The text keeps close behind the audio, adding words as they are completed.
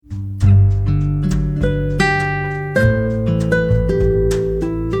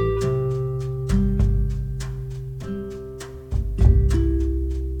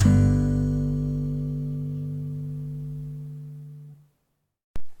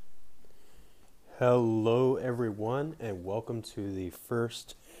Hello, everyone, and welcome to the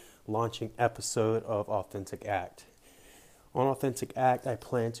first launching episode of Authentic Act. On Authentic Act, I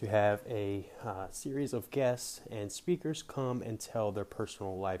plan to have a series of guests and speakers come and tell their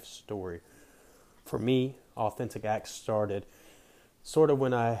personal life story. For me, Authentic Act started sort of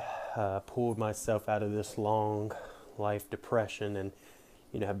when I pulled myself out of this long life depression and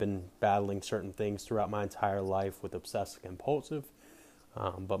have been battling certain things throughout my entire life with obsessive compulsive.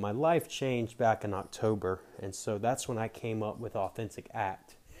 But my life changed back in October, and so that's when I came up with Authentic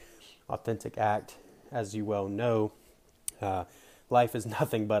Act. Authentic Act, as you well know, life is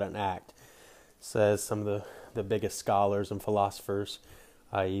nothing but an act, says some of the biggest scholars and philosophers,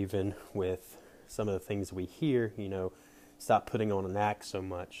 even with some of the things we hear, stop putting on an act so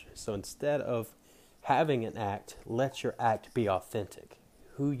much. So instead of having an act, let your act be authentic,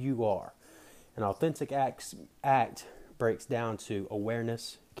 who you are. An authentic act breaks down to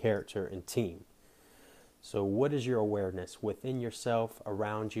awareness, character, and team. So what is your awareness within yourself,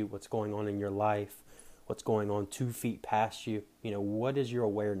 around you, what's going on in your life, what's going on 2 feet past you? What is your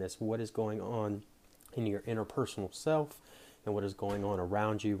awareness? What is going on in your interpersonal self, and what is going on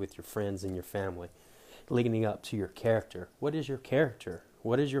around you with your friends and your family? Leading up to your character. What is your character?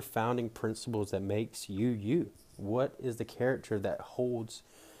 What is your founding principles that makes you you? What is the character that holds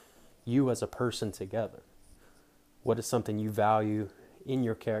you as a person together? What is something you value in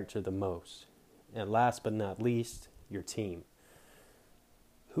your character the most? And last but not least, your team.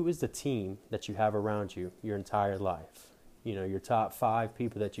 Who is the team that you have around you your entire life? Your top 5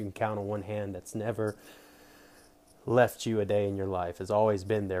 people that you can count on one hand that's never left you a day in your life, has always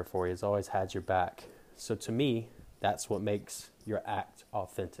been there for you, has always had your back. So to me, that's what makes your act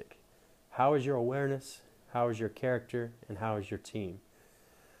authentic. How is your awareness? How is your character? And how is your team?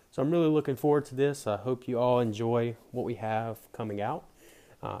 So I'm really looking forward to this. I hope you all enjoy what we have coming out.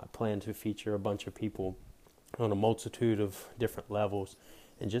 I plan to feature a bunch of people on a multitude of different levels,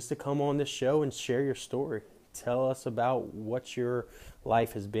 and just to come on this show and share your story. Tell us about what your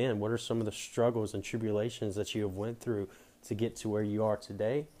life has been. What are some of the struggles and tribulations that you have went through to get to where you are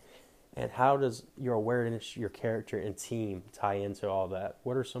today? And how does your awareness, your character, and team tie into all that?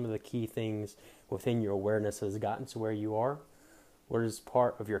 What are some of the key things within your awareness that has gotten to where you are? What is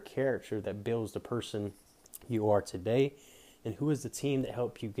part of your character that builds the person you are today? And who is the team that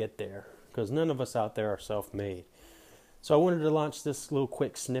helped you get there? Because none of us out there are self-made. So I wanted to launch this little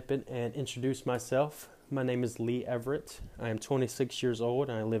quick snippet and introduce myself. My name is Lee Everett. I am 26 years old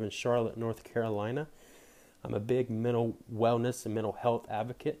and I live in Charlotte, North Carolina. I'm a big mental wellness and mental health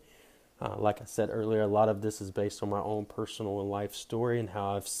advocate. Like I said earlier, a lot of this is based on my own personal and life story and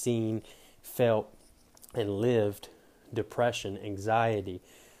how I've seen, felt, and lived depression, anxiety,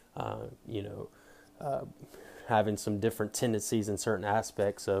 having some different tendencies in certain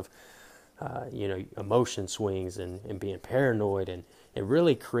aspects of, emotion swings and being paranoid and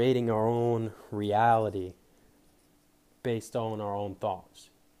really creating our own reality based on our own thoughts,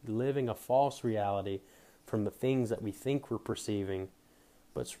 living a false reality from the things that we think we're perceiving,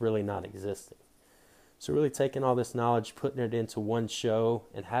 but it's really not existing. So really taking all this knowledge, putting it into one show,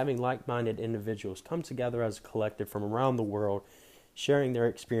 and having like-minded individuals come together as a collective from around the world, sharing their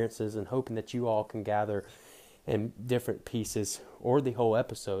experiences and hoping that you all can gather in different pieces or the whole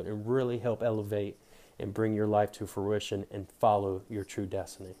episode and really help elevate and bring your life to fruition and follow your true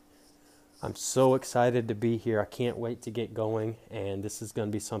destiny. I'm so excited to be here. I can't wait to get going, and this is going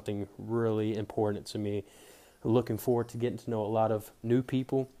to be something really important to me. I'm looking forward to getting to know a lot of new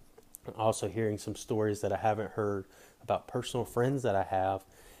people. Also hearing some stories that I haven't heard about personal friends that I have,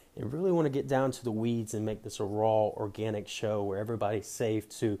 and really want to get down to the weeds and make this a raw, organic show where everybody's safe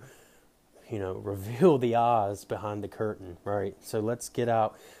to, reveal the Oz behind the curtain, right? So let's get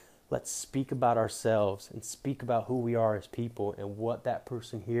out, let's speak about ourselves and speak about who we are as people and what that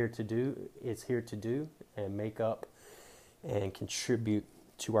person is here to do and make up and contribute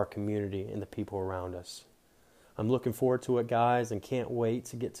to our community and the people around us. I'm looking forward to it, guys, and can't wait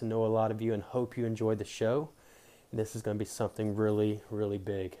to get to know a lot of you and hope you enjoy the show. This is going to be something really, really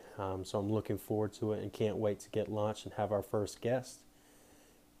big. So I'm looking forward to it and can't wait to get launched and have our first guest.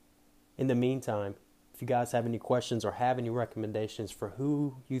 In the meantime, if you guys have any questions or have any recommendations for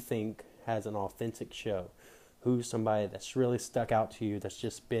who you think has an authentic show, who's somebody that's really stuck out to you, that's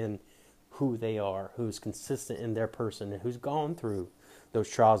just been who they are, who's consistent in their person, and who's gone through those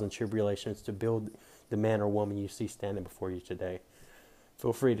trials and tribulations to build the man or woman you see standing before you today,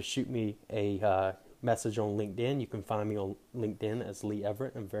 feel free to shoot me a message on LinkedIn. You can find me on LinkedIn as Lee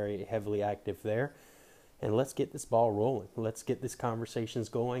Everett. I'm very heavily active there. And let's get this ball rolling. Let's get these conversations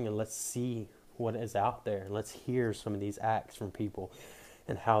going, and let's see what is out there. And let's hear some of these acts from people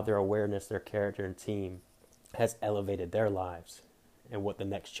and how their awareness, their character, and team has elevated their lives and what the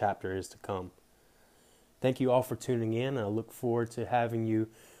next chapter is to come. Thank you all for tuning in. I look forward to having you,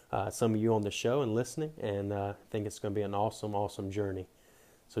 some of you on the show and listening, and I think it's going to be an awesome, awesome journey.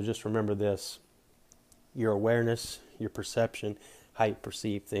 So just remember this: your awareness, your perception, how you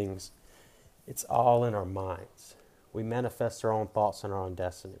perceive things, it's all in our minds. We manifest our own thoughts and our own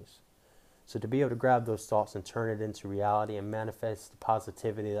destinies. So to be able to grab those thoughts and turn it into reality and manifest the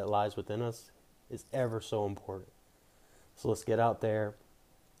positivity that lies within us is ever so important. So let's get out there,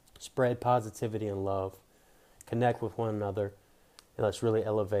 spread positivity and love, connect with one another, and let's really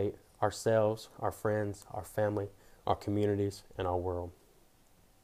elevate ourselves, our friends, our family, our communities, and our world.